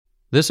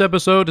This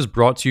episode is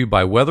brought to you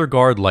by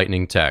WeatherGuard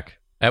Lightning Tech.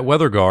 At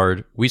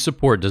WeatherGuard, we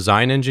support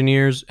design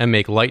engineers and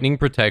make lightning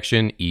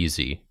protection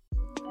easy.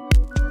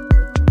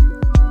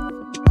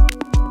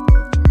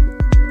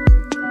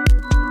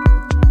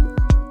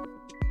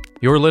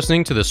 You're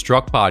listening to the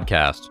Struck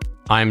Podcast.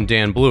 I'm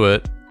Dan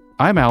Blewett.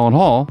 I'm Alan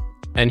Hall.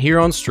 And here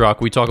on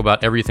Struck, we talk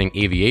about everything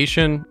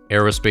aviation,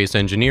 aerospace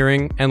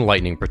engineering, and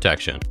lightning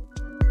protection.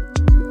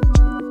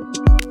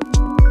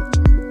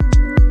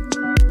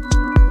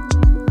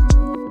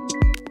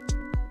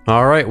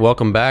 All right,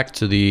 welcome back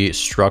to the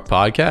Struck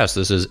Podcast.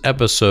 This is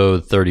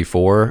episode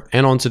 34,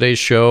 and on today's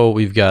show,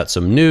 we've got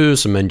some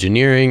news, some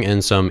engineering,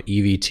 and some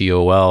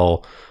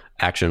eVTOL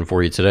action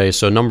for you today.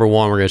 So number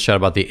one, we're going to chat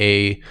about the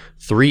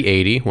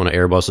A380, one of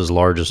Airbus's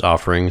largest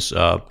offerings,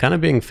 kind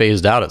of being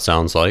phased out, it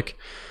sounds like.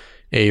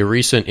 A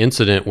recent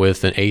incident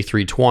with an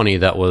A320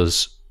 that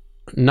was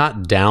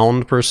not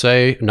downed per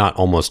se, not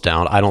almost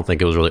down. I don't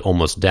think it was really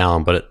almost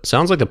down, but it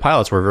sounds like the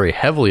pilots were very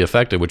heavily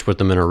affected, which put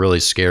them in a really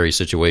scary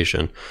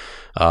situation.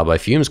 By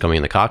fumes coming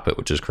in the cockpit,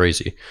 which is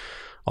crazy.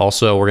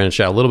 Also, we're going to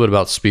chat a little bit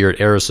about Spirit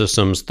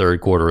Aerosystems'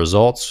 third quarter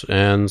results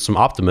and some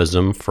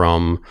optimism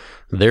from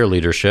their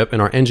leadership. In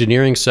our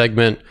engineering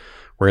segment,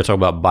 we're going to talk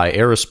about By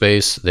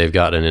Aerospace. They've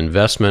got an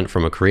investment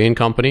from a Korean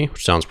company,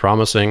 which sounds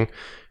promising.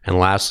 And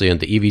lastly, in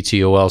the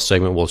eVTOL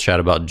segment, we'll chat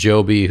about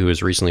Joby, who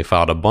has recently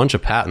filed a bunch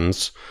of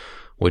patents,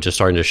 which is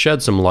starting to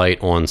shed some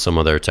light on some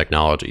of their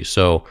technology.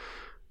 So,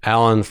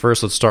 Alan,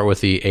 first, let's start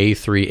with the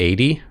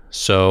A380.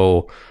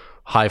 So,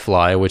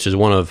 Highfly, which is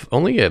one of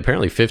only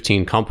apparently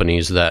 15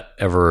 companies that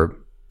ever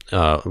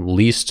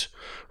leased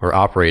or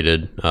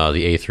operated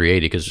the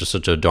A380 because it's just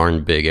such a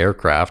darn big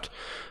aircraft.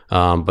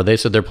 But they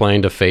said they're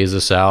planning to phase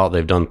this out.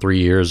 They've done 3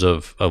 years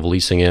of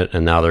leasing it,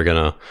 and now they're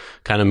going to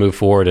kind of move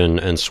forward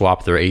and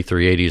swap their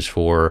A380s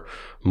for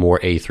more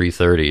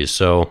A330s.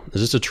 So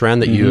is this a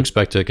trend that you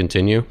expect to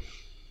continue?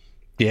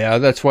 Yeah,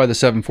 that's why the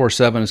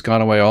 747 has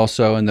gone away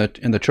also, and the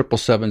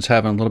 777's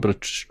having a little bit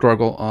of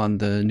struggle on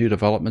the new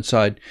development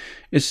side.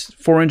 It's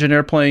four-engine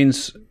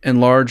airplanes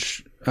and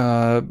large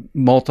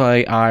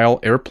multi-aisle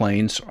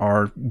airplanes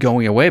are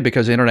going away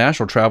because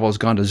international travel has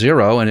gone to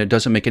zero, and it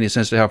doesn't make any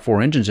sense to have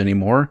four engines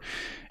anymore.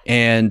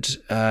 And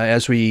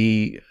there's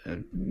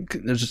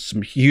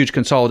some huge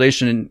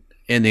consolidation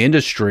in the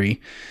industry.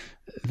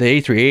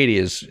 The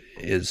A380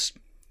 is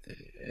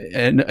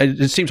and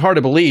it seems hard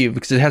to believe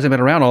because it hasn't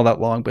been around all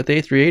that long, but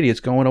the A380 is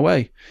going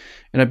away.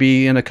 And it'll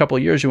be in a couple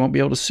of years, you won't be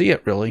able to see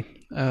it really,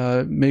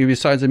 maybe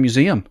besides a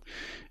museum.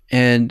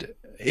 And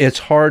it's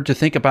hard to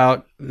think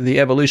about the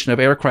evolution of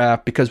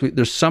aircraft because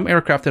there's some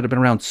aircraft that have been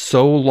around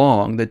so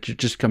long that you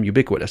just become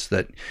ubiquitous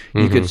that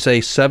you could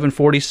say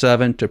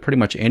 747 to pretty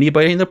much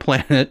anybody on the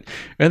planet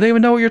and they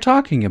even know what you're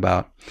talking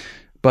about.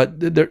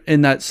 But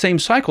in that same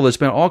cycle, there's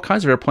been all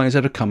kinds of airplanes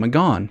that have come and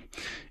gone.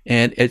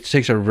 And it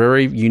takes a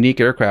very unique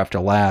aircraft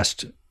to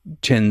last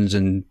 10s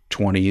and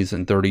 20s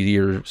and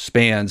 30-year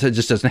spans. It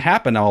just doesn't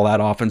happen all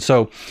that often.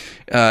 So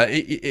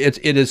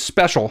it is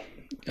special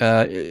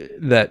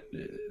that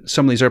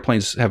some of these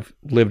airplanes have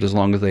lived as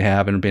long as they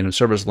have and been in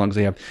service as long as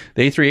they have.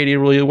 The A380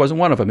 really wasn't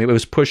one of them. It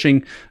was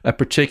pushing a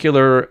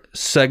particular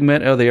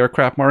segment of the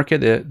aircraft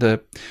market,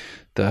 the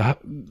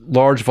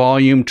large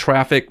volume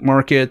traffic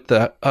market,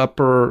 the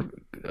upper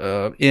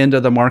end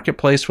of the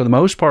marketplace for the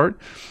most part.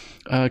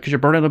 Because you're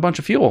burning a bunch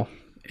of fuel,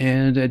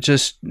 and it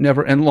just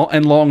never and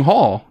long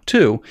haul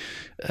too.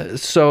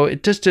 So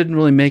it just didn't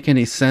really make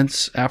any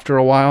sense after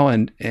a while.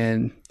 And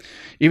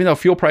even though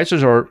fuel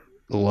prices are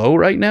low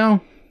right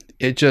now,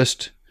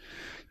 there's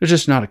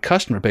just not a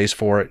customer base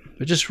for it.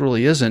 It just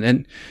really isn't.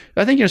 And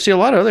I think you see a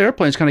lot of other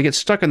airplanes kind of get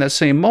stuck in that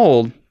same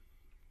mold.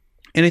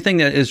 Anything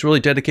that is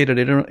really dedicated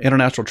to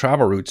international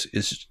travel routes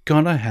is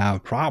going to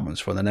have problems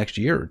for the next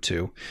year or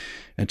two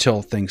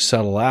until things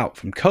settle out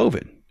from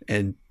COVID.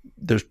 And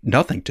there's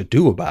nothing to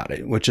do about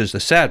it, which is the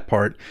sad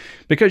part,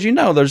 because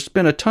there's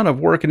been a ton of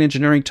work and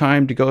engineering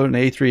time to go in the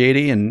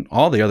A380 and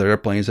all the other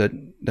airplanes that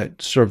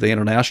serve the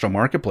international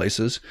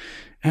marketplaces,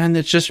 and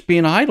it's just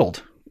being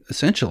idled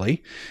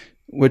essentially,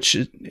 which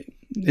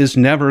is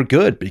never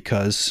good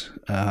because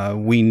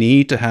we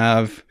need to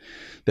have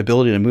the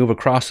ability to move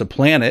across the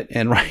planet,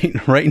 and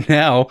right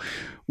now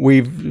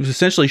we've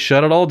essentially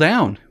shut it all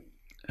down,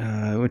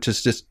 which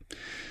is just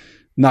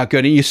not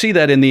good. And you see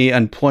that in the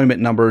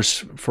employment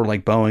numbers for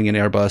like Boeing and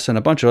Airbus and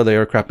a bunch of other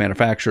aircraft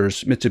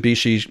manufacturers.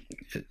 Mitsubishi,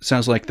 it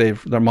sounds like they're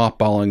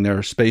mothballing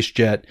their space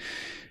jet.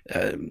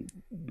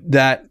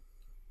 That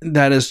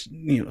is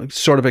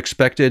sort of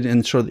expected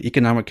in sort of the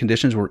economic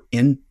conditions we're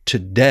in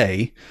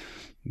today.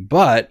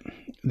 But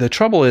the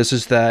trouble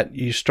is that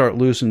you start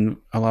losing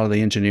a lot of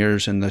the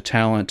engineers and the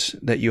talent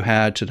that you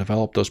had to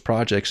develop those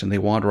projects, and they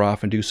wander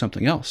off and do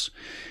something else.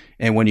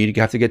 And when you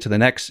have to get to the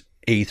next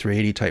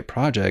A380 type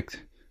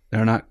project,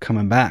 they're not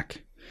coming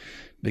back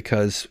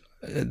because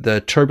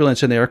the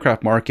turbulence in the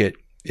aircraft market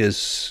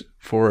is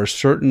for a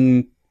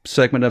certain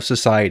segment of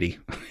society.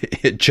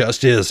 It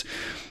just is.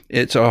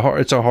 It's a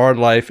hard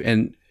life,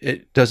 and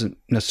it doesn't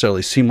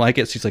necessarily seem like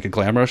it. It seems like a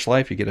glamorous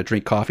life. You get to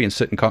drink coffee and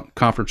sit in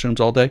conference rooms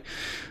all day,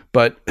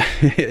 but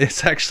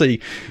it's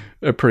actually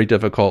a pretty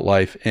difficult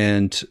life.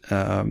 And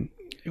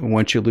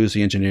once you lose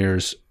the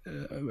engineers,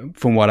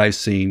 from what I've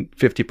seen,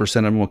 50%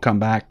 of them will come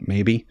back.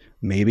 Maybe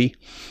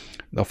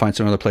they'll find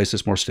some other place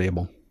that's more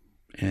stable,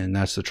 and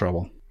that's the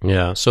trouble.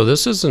 Yeah, so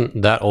this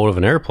isn't that old of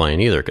an airplane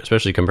either,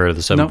 especially compared to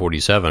the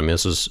 747. No. I mean,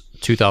 this is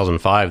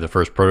 2005. The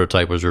first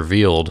prototype was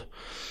revealed.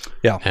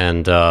 Yeah,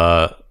 and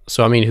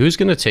so I mean, who's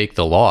going to take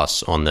the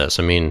loss on this?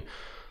 I mean,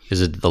 is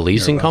it the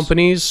leasing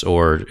companies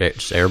or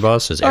just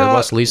Airbus? Is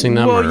Airbus leasing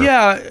them? Well,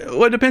 yeah.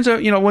 Well, it depends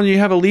on, when you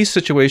have a lease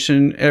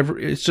situation,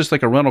 it's just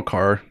like a rental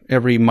car.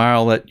 Every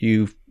mile that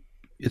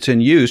it's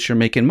in use, you're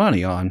making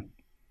money on.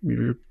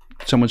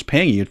 Someone's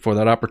paying you for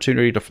that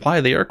opportunity to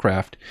fly the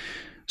aircraft.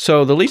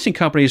 So the leasing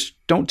companies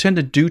don't tend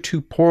to do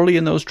too poorly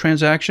in those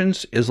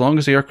transactions. As long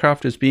as the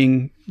aircraft is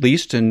being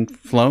leased and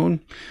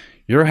flown,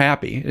 you're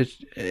happy.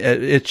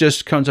 It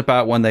just comes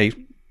about when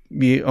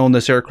you own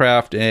this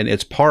aircraft and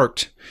it's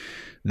parked,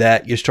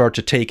 that you start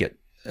to take it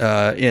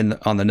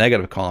on the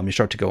negative column. You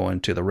start to go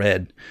into the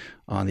red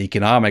on the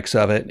economics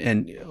of it.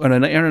 And on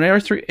an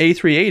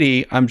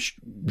A380, I'm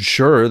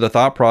sure the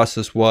thought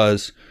process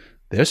was,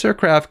 this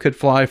aircraft could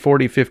fly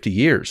 40, 50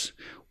 years.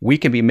 We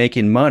can be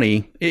making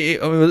money. We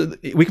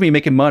can be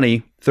making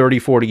money 30,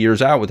 40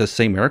 years out with the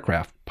same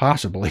aircraft,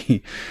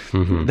 possibly.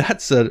 Mm-hmm.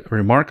 That's a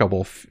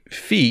remarkable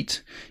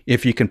feat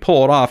if you can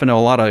pull it off. I know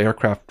a lot of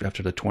aircraft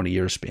after the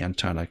 20-year span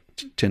tend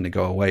to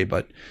go away,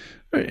 but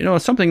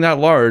something that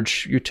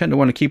large, you tend to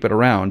want to keep it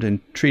around and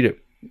treat it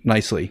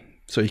nicely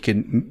so you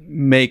can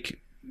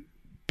make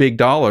big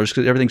dollars,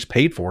 because everything's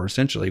paid for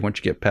essentially once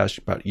you get past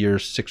about year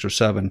 6 or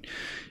 7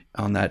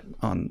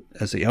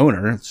 as the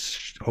owner.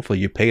 Hopefully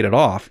you paid it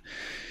off,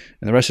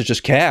 and the rest is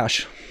just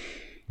cash.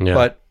 Yeah.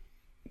 But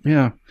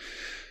yeah,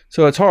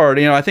 so it's hard.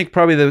 I think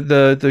probably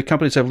the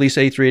companies that have leased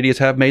A380s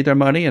have made their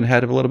money and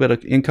had a little bit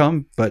of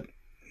income, but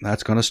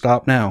that's going to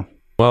stop now.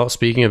 Well,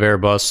 speaking of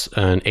Airbus,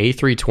 an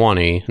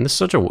A320, and this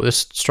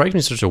strikes me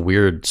as such a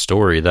weird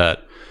story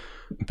that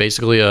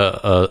basically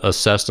a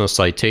Cessna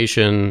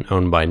Citation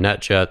owned by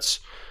NetJets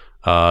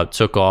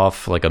took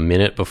off like a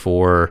minute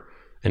before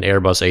an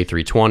Airbus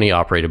A320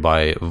 operated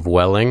by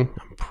Vueling.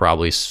 I'm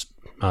probably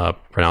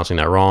pronouncing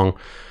that wrong.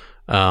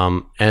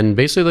 And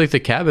basically, like, the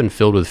cabin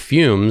filled with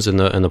fumes, and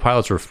the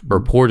pilots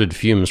reported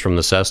fumes from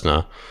the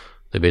Cessna.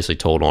 They basically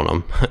told on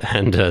them,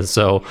 and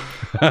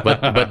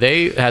but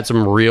they had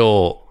some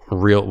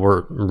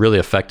were really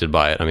affected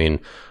by it. I mean,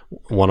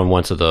 one of them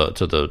went to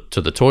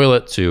the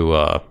toilet to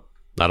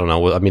I don't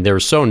know. I mean, they were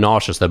so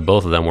nauseous that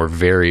both of them were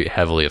very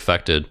heavily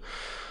affected.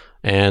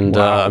 And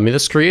wow. I mean,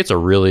 this creates a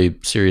really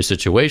serious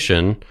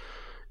situation.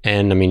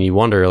 And I mean, you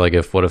wonder, like,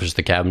 what if just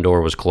the cabin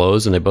door was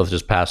closed and they both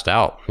just passed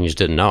out and you just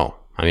didn't know?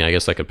 I mean, I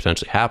guess that could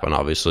potentially happen,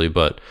 obviously,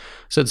 but it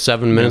said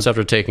 7 minutes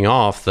after taking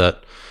off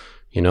that,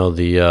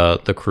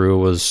 the crew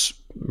was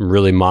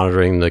really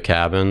monitoring the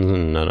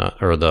cabin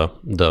or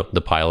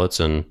the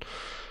pilots, and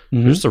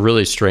mm-hmm. Just a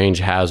really strange,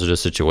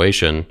 hazardous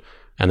situation,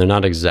 and they're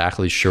not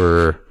exactly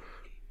sure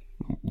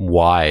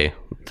why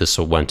this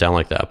went down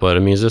like that. But I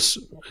mean, is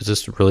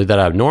this really that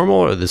abnormal,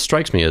 or this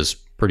strikes me as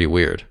pretty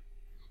weird?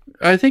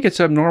 I think it's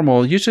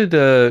abnormal. Usually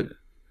the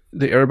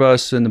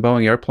Airbus and the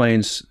Boeing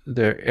airplanes,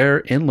 their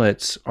air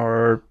inlets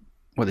are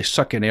where they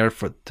suck in air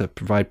to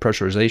provide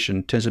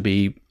pressurization, tends to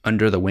be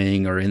under the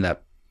wing or in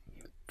that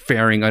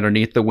fairing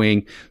underneath the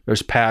wing.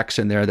 There's packs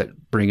in there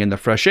that bring in the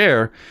fresh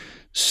air.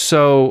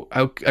 So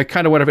I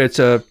kind of wonder if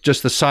it's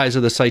just the size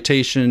of the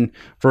Citation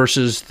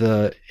versus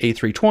the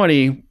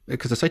A320,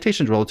 because the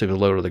Citation is relatively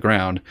low to the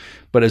ground,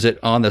 but is it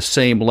on the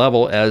same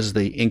level as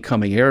the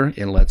incoming air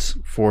inlets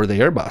for the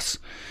Airbus?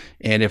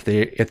 And if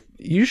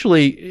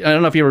usually, I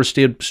don't know if you ever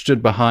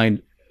stood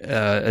behind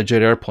a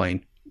jet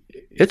airplane,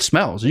 it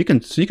smells. You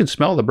can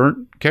smell the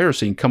burnt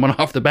kerosene coming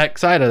off the back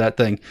side of that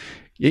thing.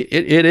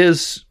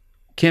 It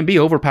can be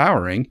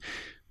overpowering,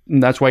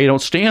 and that's why you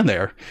don't stand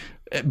there.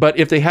 But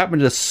if they happen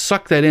to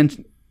suck that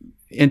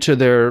into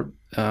their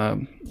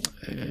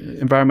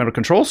environmental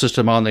control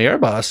system on the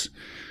Airbus,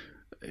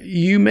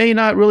 you may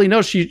not really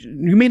notice.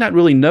 You may not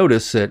really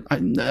notice it.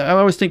 I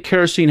always think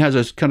kerosene has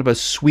a kind of a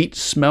sweet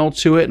smell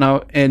to it,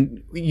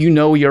 and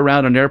you're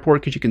around an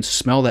airport because you can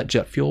smell that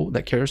jet fuel,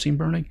 that kerosene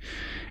burning.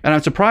 And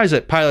I'm surprised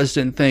that pilots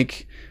didn't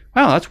think,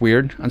 "Wow, that's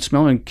weird. I'm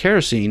smelling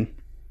kerosene."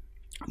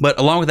 But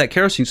along with that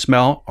kerosene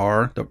smell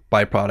are the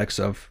byproducts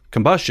of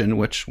combustion,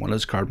 which one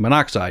is carbon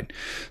monoxide.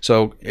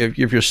 So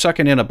if you're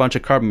sucking in a bunch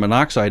of carbon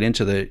monoxide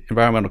into the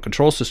environmental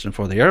control system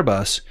for the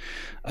Airbus,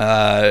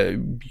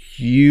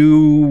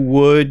 you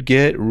would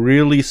get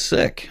really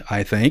sick,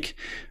 I think,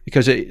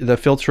 because the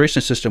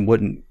filtration system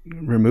wouldn't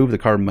remove the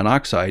carbon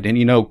monoxide.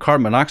 And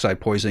carbon monoxide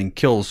poisoning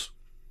kills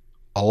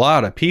a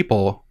lot of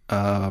people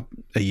a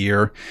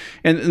year.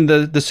 And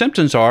the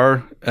symptoms are,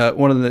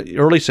 one of the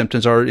early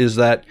symptoms is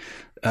that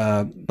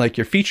like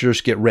your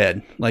features get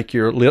red, like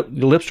your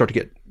lips start to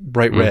get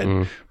bright red,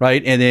 mm-hmm.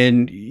 right? And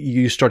then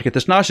you start to get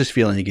this nauseous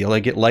feeling. You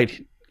get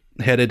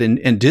headed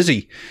and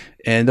dizzy.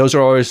 And those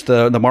are always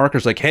the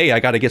markers like, hey, I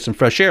got to get some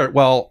fresh air.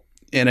 Well,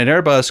 in an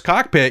Airbus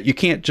cockpit, you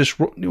can't just,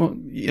 I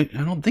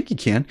don't think you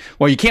can.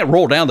 Well, you can't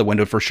roll down the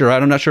window for sure.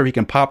 I'm not sure if you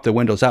can pop the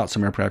windows out.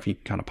 Some aircraft, you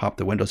can kind of pop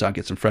the windows out,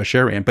 get some fresh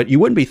air in, but you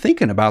wouldn't be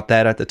thinking about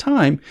that at the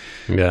time.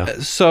 Yeah.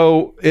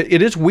 So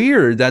it is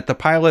weird that the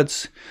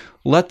pilots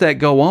let that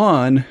go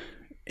on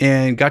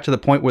and got to the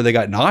point where they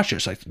got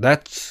nauseous. Like,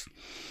 that's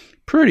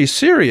pretty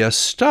serious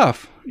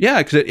stuff.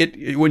 Yeah, because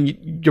when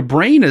your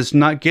brain is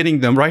not getting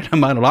the right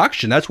amount of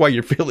oxygen, that's why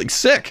you're feeling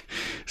sick.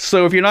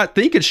 So if you're not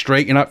thinking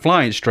straight, you're not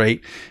flying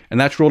straight. And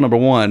that's rule number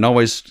one.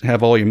 Always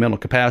have all your mental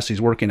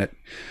capacities working at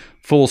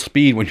full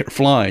speed when you're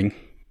flying.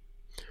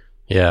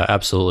 Yeah,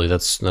 absolutely.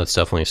 That's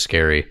definitely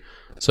scary.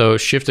 So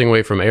shifting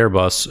away from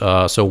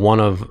Airbus, so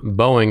one of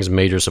Boeing's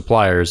major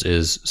suppliers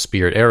is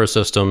Spirit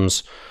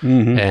AeroSystems.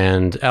 Mm-hmm.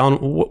 And Alan,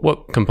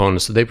 what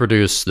components do they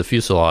produce? The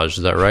fuselage,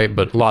 is that right?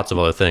 But lots of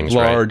other things,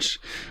 right?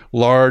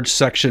 Large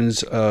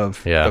sections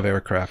of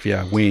aircraft.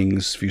 Yeah,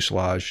 wings,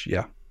 fuselage.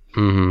 Yeah.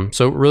 Mm-hmm.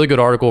 So really good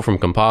article from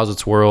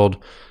Composites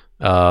World.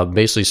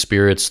 Basically,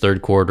 Spirit's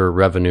third quarter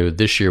revenue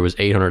this year was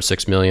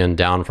 $806 million,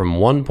 down from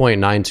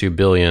 $1.92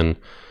 billion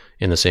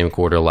in the same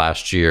quarter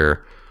last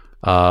year.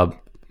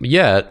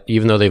 Yet,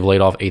 even though they've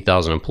laid off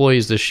 8,000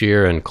 employees this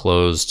year and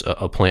closed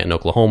a plant in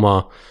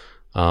Oklahoma,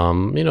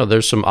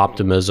 there's some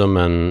optimism,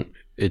 and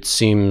it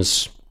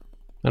seems,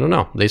 I don't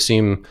know, they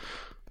seem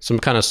some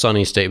kind of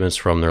sunny statements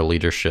from their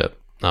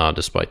leadership,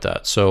 despite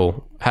that.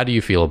 So how do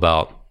you feel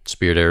about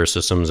Spirit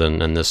AeroSystems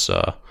and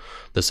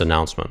this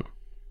announcement?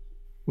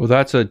 Well,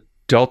 that's a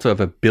delta of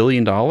 $1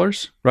 billion,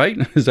 right?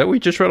 Is that what you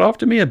just read off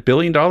to me? $1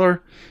 billion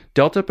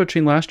delta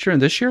between last year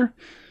and this year?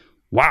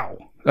 Wow,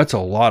 that's a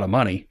lot of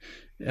money.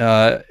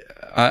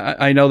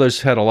 I know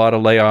there's had a lot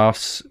of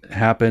layoffs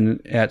happen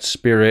at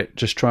Spirit,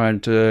 just trying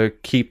to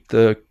keep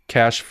the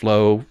cash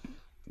flow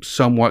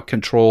somewhat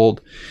controlled,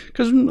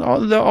 because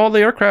all the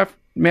aircraft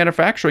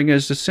manufacturing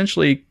is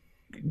essentially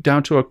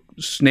down to a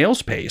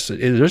snail's pace.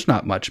 There's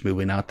not much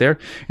moving out there.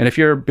 And if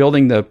you're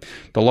building the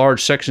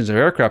large sections of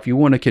aircraft, you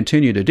want to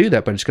continue to do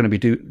that, but it's going to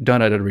be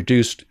done at a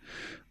reduced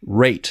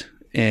rate.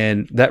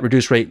 And that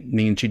reduced rate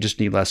means you just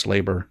need less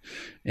labor,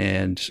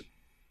 and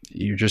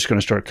you're just going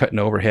to start cutting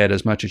overhead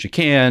as much as you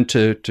can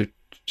to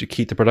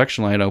keep the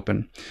production line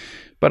open.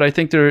 But I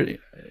think they're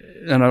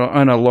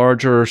on a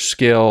larger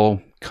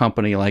scale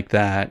company like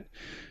that,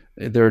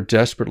 they're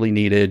desperately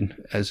needed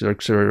as a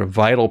sort of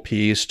vital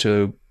piece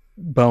to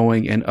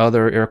Boeing and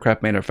other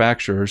aircraft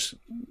manufacturers'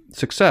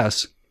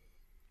 success.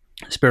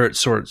 Spirit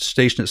sort of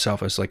stationed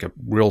itself as like a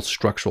real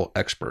structural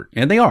expert,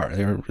 and they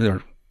are.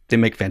 They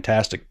make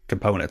fantastic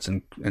components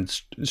and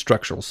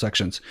structural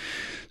sections.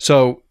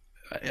 So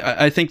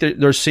I think that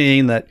they're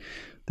seeing that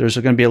there's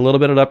going to be a little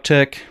bit of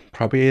uptick,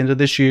 probably into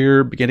this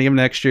year, beginning of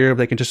next year. If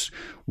they can just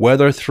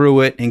weather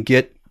through it and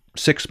get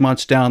 6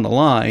 months down the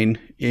line,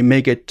 it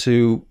may get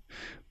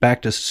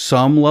back to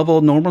some level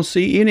of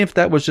normalcy. Even if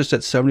that was just at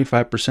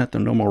 75% the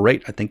normal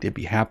rate, I think they'd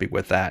be happy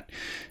with that.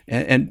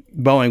 And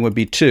Boeing would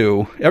be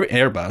too.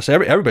 Airbus,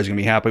 everybody's going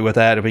to be happy with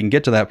that if we can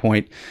get to that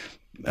point.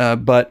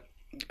 But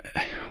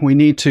we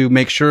need to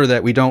make sure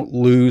that we don't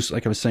lose,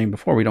 like I was saying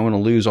before, we don't want to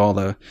lose all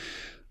the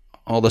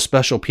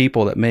special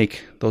people that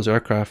make those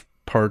aircraft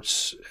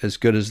parts as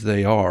good as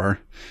they are,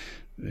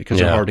 because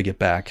they're hard to get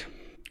back.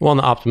 Well, and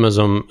the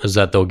optimism is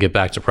that they'll get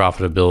back to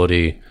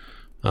profitability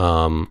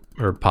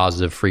or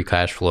positive free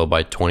cash flow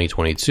by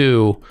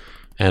 2022.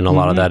 And a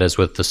lot of that is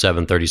with the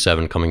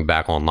 737 coming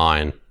back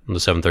online, the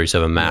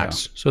 737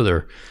 MAX. Yeah. So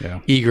they're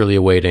eagerly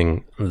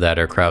awaiting that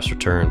aircraft's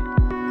return.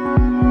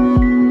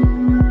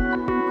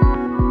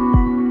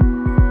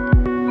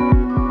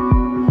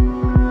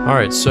 All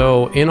right,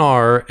 so in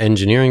our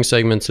engineering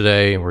segment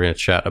today, we're going to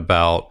chat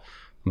about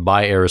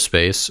Buy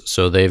Aerospace.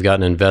 So they've got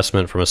an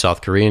investment from a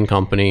South Korean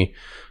company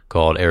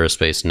called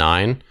Aerospace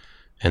 9,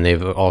 and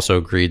they've also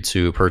agreed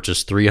to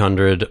purchase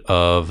 300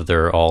 of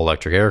their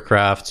all-electric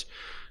aircraft.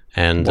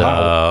 And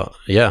so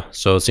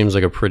it seems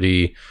like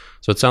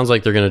so it sounds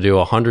like they're going to do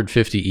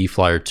 150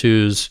 E-Flyer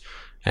 2s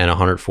and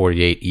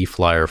 148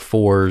 E-Flyer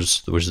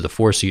 4s, which is the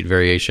 4-seat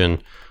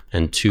variation,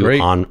 and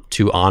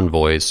two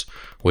Envoys,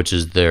 which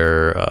is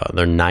their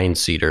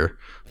 9-seater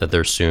that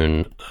they're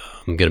soon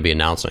going to be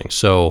announcing.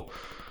 So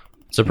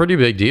it's a pretty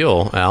big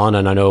deal, Alan,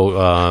 and I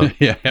know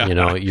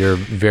you're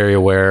very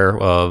aware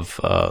of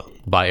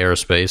Buy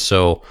Aerospace.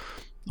 So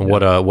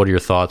what are your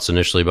thoughts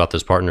initially about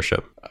this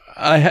partnership?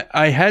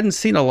 I hadn't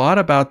seen a lot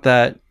about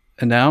that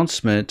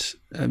announcement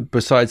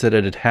besides that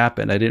it had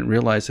happened. I didn't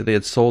realize that they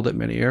had sold that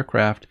many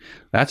aircraft.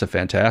 That's a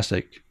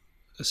fantastic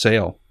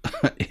sale.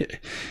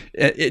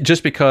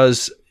 Just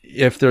because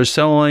if they're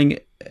selling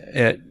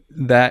at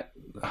that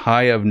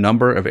high of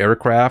number of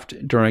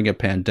aircraft during a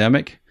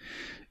pandemic,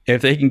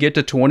 if they can get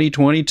to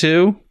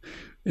 2022,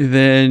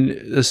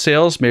 then the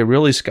sales may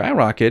really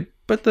skyrocket.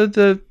 But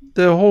the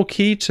the whole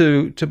key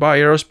to buy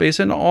aerospace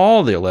and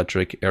all the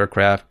electric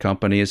aircraft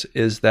companies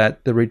is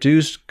that the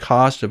reduced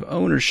cost of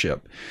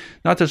ownership.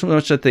 Not so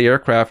much that the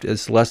aircraft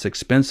is less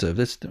expensive.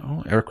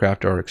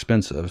 Aircraft are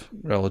expensive,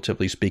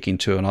 relatively speaking,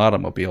 to an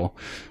automobile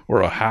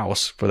or a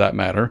house for that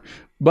matter.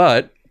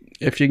 But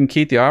if you can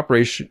keep the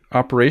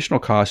operational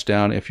costs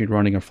down, if you're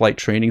running a flight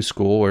training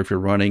school or if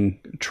you're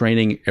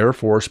training Air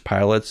Force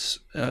pilots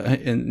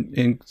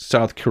in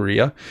South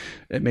Korea,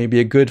 it may be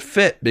a good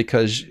fit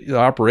because the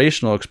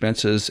operational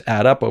expenses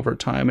add up over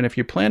time. And if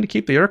you plan to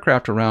keep the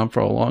aircraft around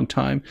for a long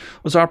time,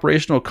 those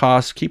operational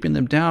costs, keeping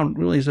them down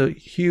really is a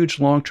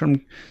huge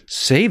long-term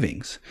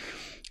savings.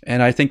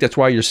 And I think that's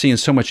why you're seeing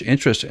so much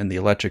interest in the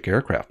electric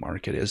aircraft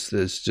market is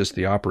just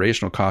the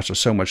operational costs are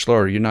so much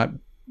lower. You're not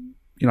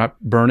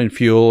burning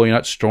fuel, you're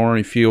not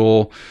storing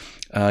fuel,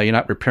 you're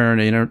not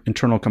repairing an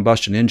internal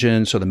combustion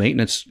engine, so the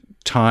maintenance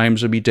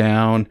times will be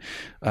down.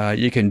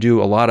 You can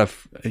do a lot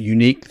of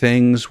unique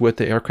things with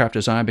the aircraft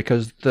design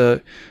because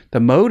the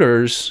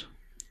motors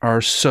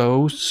are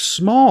so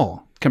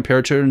small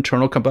compared to an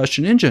internal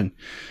combustion engine.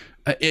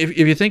 If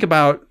you think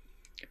about,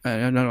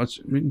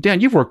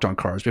 Dan, you've worked on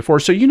cars before,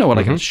 so you know what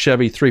like a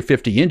Chevy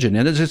 350 engine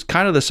is. It's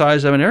kind of the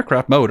size of an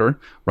aircraft motor,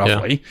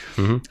 roughly.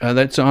 Yeah.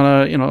 That's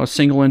on a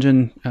single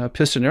engine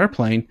piston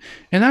airplane,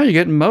 and now you're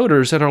getting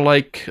motors that are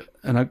like,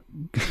 and I'm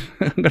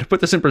going to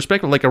put this in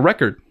perspective, like a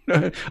record,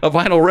 a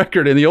vinyl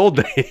record in the old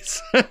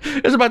days.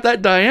 It's about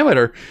that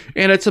diameter,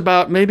 and it's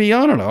about maybe,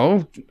 I don't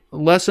know,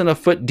 less than a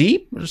foot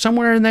deep,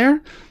 somewhere in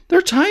there.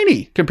 They're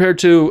tiny compared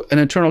to an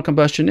internal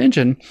combustion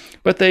engine,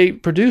 but they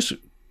produce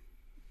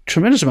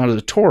tremendous amount of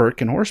the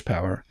torque and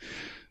horsepower.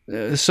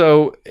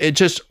 So it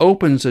just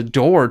opens a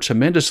door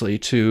tremendously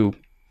to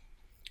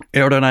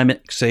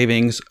aerodynamic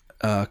savings,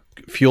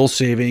 fuel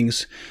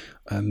savings,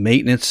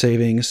 maintenance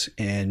savings.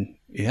 And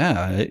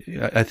yeah,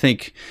 I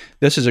think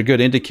this is a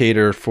good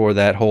indicator for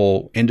that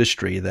whole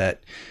industry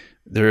that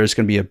there is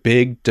going to be a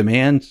big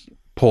demand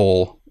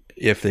pull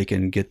if they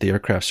can get the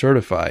aircraft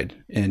certified,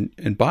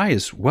 and Bai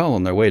is well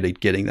on their way to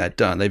getting that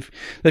done. They've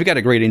got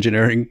a great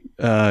engineering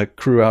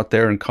crew out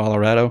there in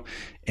Colorado,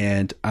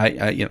 and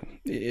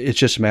it's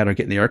just a matter of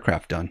getting the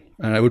aircraft done,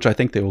 which I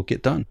think they will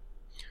get done.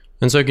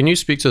 And so, can you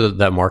speak to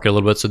that market a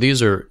little bit? So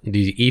the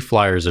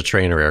E-Flyer is a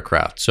trainer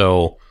aircraft.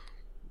 So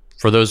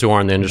for those who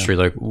aren't in the industry,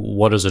 like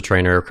what is a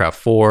trainer aircraft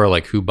for?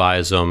 Like who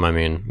buys them? I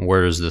mean,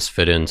 where does this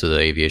fit into the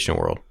aviation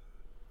world?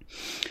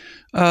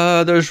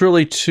 There's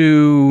really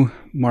two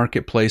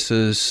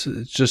marketplaces.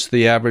 It's just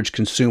the average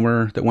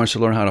consumer that wants to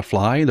learn how to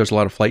fly. There's a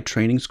lot of flight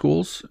training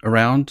schools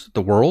around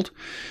the world,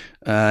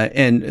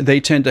 and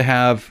they tend to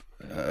have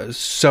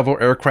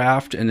several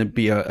aircraft and it'd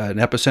be an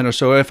epicenter.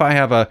 So if I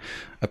have a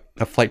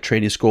flight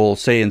training school,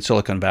 say in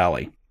Silicon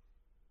Valley,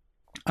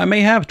 I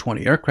may have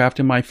 20 aircraft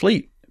in my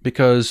fleet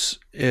because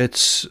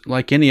it's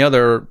like any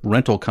other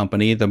rental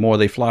company. The more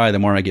they fly, the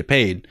more I get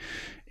paid.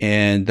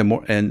 And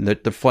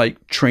the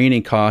flight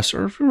training costs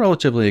are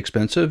relatively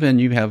expensive, and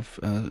you have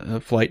a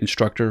flight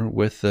instructor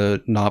with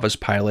a novice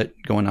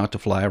pilot going out to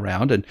fly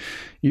around, and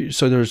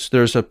so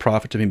there's a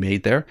profit to be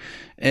made there.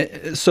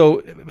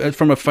 So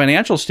from a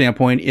financial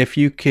standpoint, if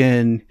you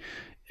can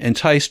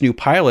entice new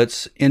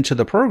pilots into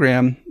the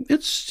program,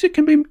 it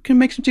can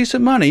make some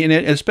decent money, and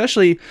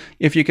especially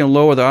if you can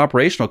lower the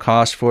operational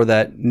cost for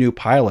that new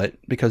pilot,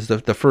 because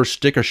the first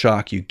sticker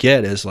shock you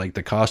get is like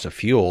the cost of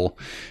fuel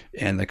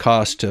and the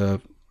cost to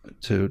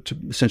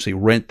essentially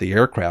rent the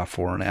aircraft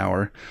for an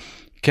hour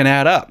can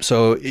add up.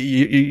 So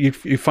you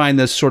find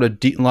this sort of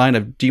line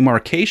of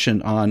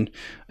demarcation on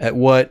at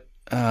what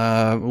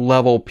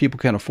level people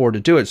can afford to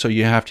do it. So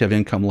you have to have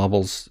income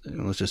levels,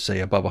 let's just say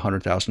above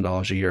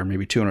 $100,000 a year,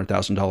 maybe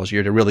 $200,000 a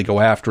year to really go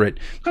after it.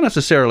 Not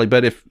necessarily,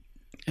 but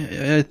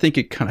I think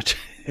it kind of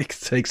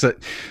takes that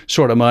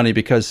sort of money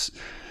because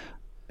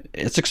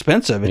it's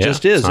expensive. It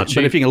just is. But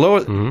if you can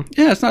lower,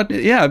 it's not.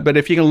 Yeah, but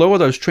if you can lower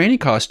those training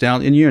costs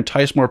down and you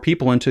entice more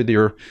people into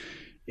your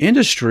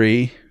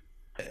industry,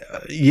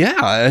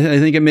 I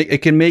think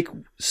it can make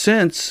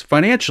sense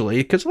financially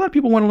because a lot of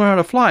people want to learn how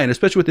to fly, and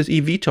especially with this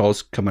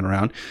eVTOLs coming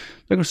around,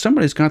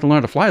 somebody's got to learn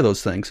how to fly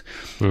those things.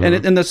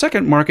 And the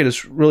second market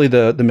is really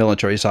the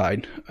military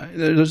side.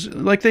 There's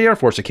like the Air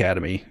Force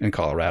Academy in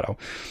Colorado,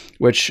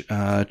 which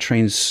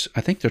trains.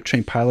 I think they're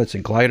trained pilots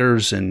and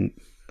gliders and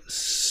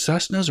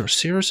Cessnas or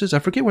Cirruses. I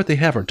forget what they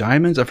have, or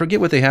Diamonds. I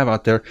forget what they have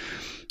out there.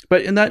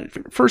 But in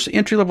that first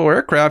entry-level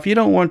aircraft, you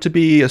don't want to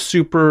be a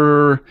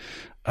super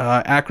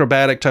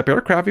acrobatic type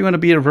aircraft. You want to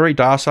be a very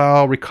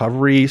docile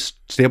recovery,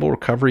 stable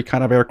recovery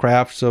kind of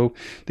aircraft. So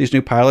these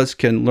new pilots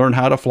can learn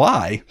how to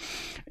fly.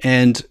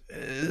 And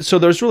so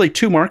there's really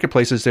two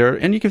marketplaces there.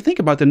 And you can think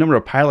about the number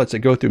of pilots that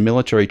go through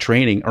military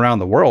training around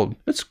the world.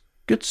 It's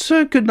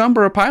a good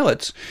number of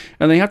pilots,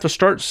 and they have to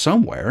start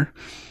somewhere.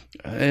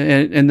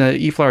 And the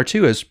E-Flyer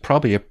 2 is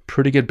probably a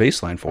pretty good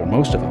baseline for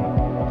most of them.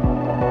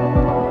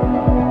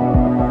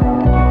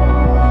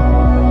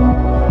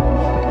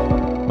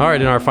 All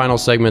right, in our final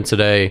segment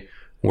today,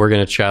 we're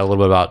going to chat a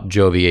little bit about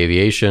Joby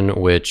Aviation,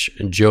 which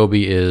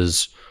Joby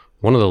is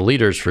one of the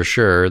leaders for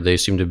sure. They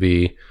seem to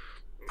be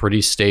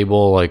pretty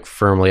stable, like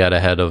firmly out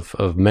ahead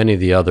of many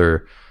of the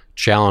other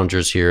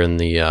challengers here in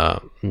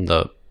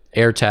the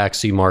air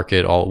taxi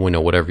market,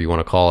 whatever you want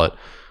to call it.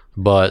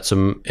 But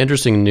some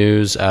interesting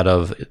news out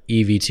of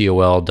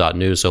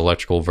evtol.news, so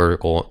electrical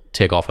vertical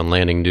takeoff and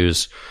landing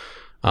news.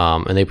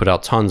 And they put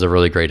out tons of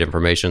really great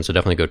information. So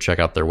definitely go check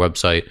out their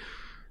website.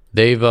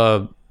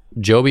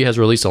 Joby has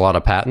released a lot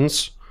of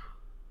patents.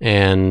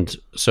 And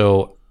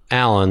so,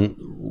 Alan,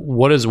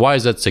 why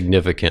is that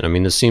significant? I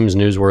mean, this seems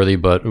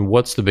newsworthy, but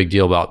what's the big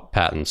deal about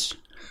patents?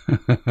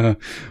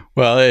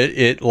 Well,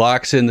 it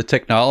locks in the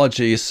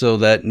technology so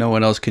that no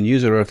one else can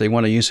use it, or if they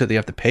want to use it, they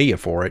have to pay you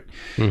for it.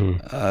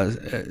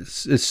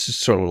 It's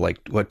sort of like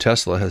what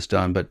Tesla has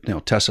done, but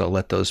Tesla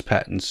let those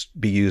patents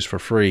be used for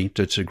free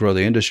to grow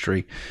the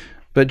industry.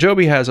 But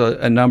Joby has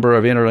a number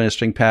of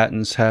interesting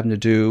patents having to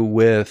do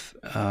with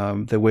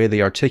the way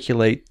they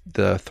articulate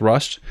the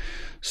thrust.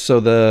 So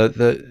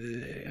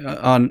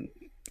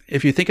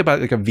if you think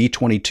about like a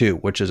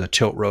V22, which is a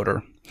tilt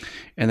rotor,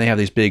 and they have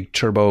these big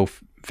turbo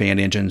fan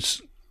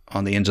engines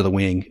on the ends of the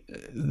wing,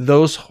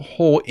 those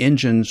whole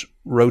engines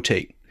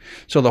rotate.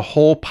 So the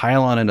whole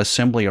pylon and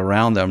assembly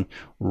around them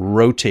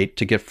rotate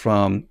to get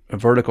from a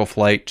vertical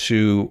flight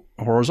to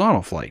a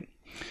horizontal flight.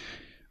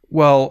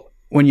 Well,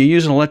 when you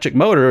use an electric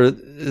motor,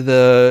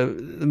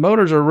 the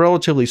motors are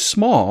relatively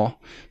small,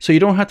 so you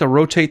don't have to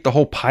rotate the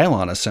whole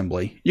pylon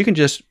assembly. You can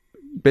just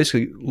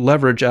basically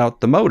leverage out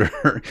the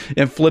motor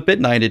and flip it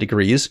 90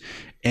 degrees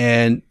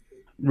and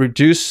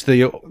reduce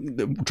the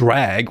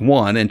drag,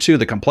 one, and two,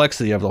 the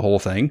complexity of the whole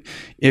thing,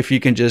 if you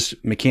can just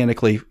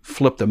mechanically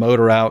flip the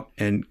motor out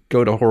and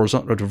go to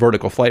horizontal or to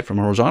vertical flight from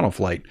horizontal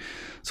flight.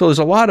 So there's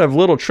a lot of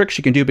little tricks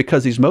you can do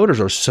because these motors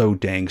are so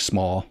dang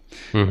small.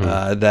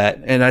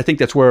 And I think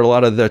that's where a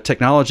lot of the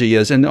technology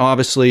is. And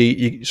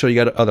obviously, you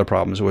got other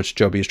problems which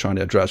Joby is trying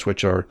to address,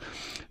 which are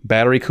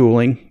battery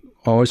cooling,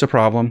 always a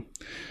problem,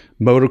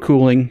 motor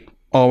cooling,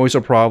 always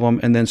a problem,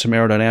 and then some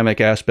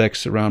aerodynamic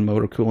aspects around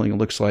motor cooling, it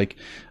looks like.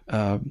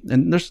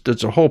 And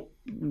there's a whole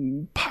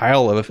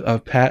pile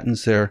of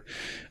patents there.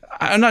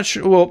 I'm not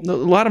sure. Well, a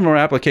lot of them are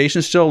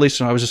applications still. At least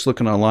I was just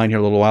looking online here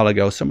a little while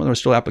ago. Some of them are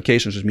still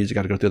applications, which means you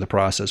got to go through the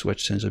process,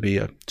 which tends to be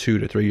a 2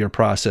 to 3 year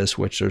process,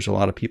 which there's a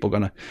lot of people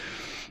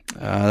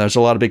there's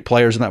a lot of big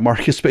players in that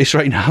market space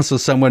right now. So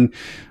someone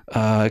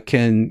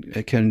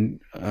can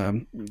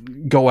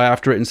go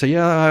after it and say,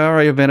 yeah, I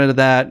already invented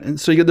that. And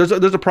so there's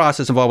a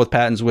process involved with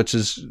patents, which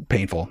is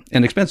painful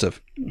and expensive.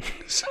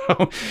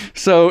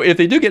 So if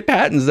they do get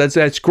patents,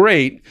 that's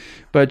great.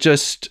 But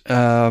just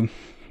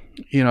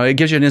it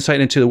gives you an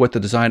insight into what the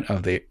design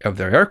of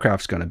their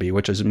aircraft is going to be,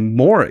 which is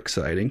more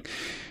exciting.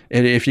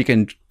 And if you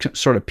can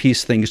sort of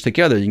piece things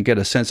together, you can get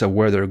a sense of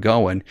where they're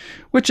going,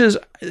 which is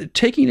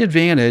taking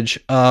advantage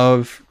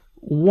of,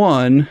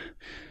 one,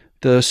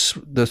 the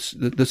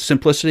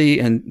simplicity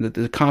and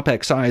the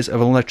compact size of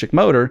an electric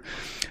motor,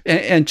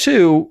 and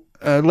two,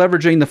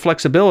 leveraging the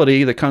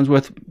flexibility that comes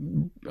with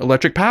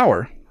electric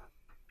power.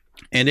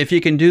 And if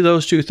you can do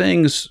those two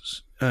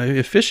things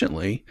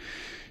efficiently,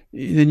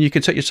 then you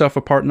can set yourself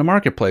apart in the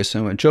marketplace.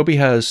 And Joby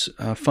has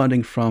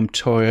funding from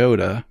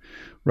Toyota,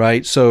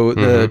 right? So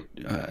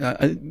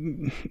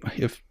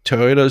if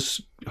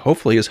Toyota's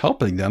hopefully is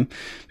helping them,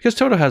 because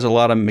Toyota has a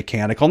lot of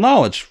mechanical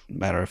knowledge,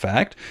 matter of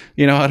fact,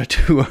 they know how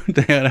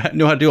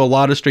to do a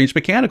lot of strange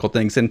mechanical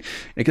things. And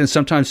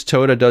sometimes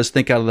Toyota does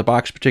think out of the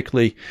box,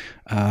 particularly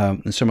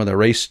in some of the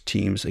race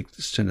teams, they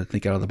tend to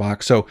think out of the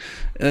box. So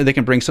they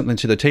can bring something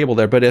to the table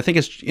there. But I think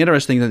it's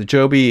interesting that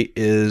Joby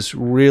is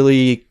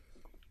really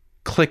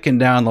clicking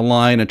down the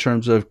line in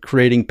terms of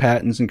creating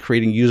patents and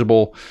creating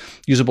usable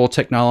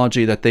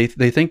technology that they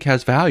think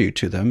has value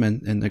to them,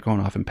 and they're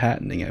going off and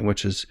patenting it,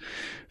 which is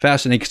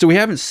fascinating. So we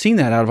haven't seen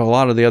that out of a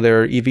lot of the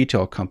other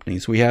eVTOL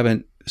companies. We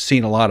haven't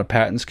seen a lot of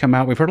patents come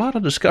out. We've heard a lot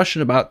of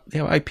discussion about they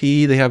have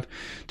IP, they have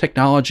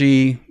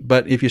technology,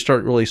 but if you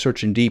start really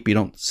searching deep, you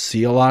don't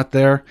see a lot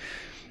there.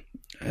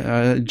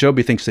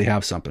 Joby thinks they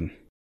have something.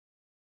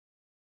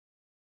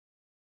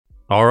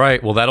 All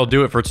right, well, that'll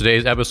do it for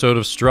today's episode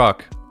of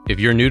Struck. If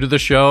you're new to the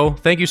show,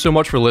 thank you so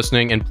much for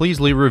listening, and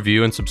please leave a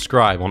review and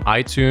subscribe on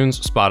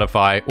iTunes,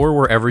 Spotify, or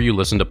wherever you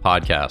listen to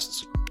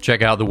podcasts.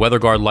 Check out the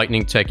WeatherGuard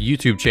Lightning Tech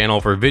YouTube channel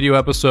for video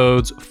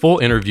episodes, full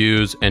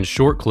interviews, and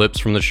short clips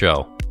from the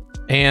show.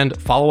 And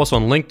follow us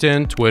on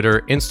LinkedIn,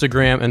 Twitter,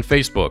 Instagram, and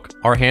Facebook.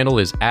 Our handle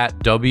is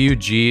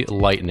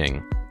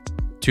 @WGLightning.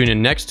 Tune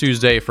in next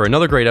Tuesday for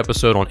another great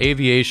episode on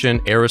aviation,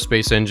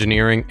 aerospace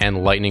engineering,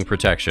 and lightning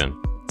protection.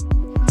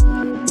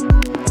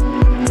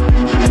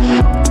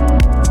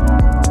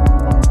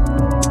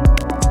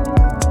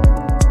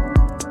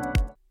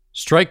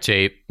 Strike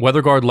Tape,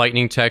 WeatherGuard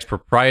Lightning Tech's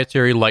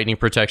proprietary lightning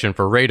protection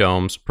for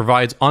radomes,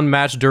 provides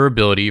unmatched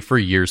durability for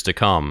years to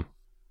come.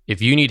 If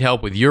you need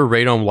help with your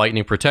radome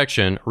lightning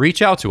protection,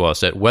 reach out to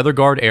us at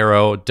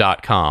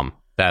weatherguardaero.com.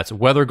 That's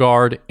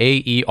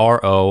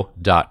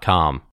weatherguardaero.com.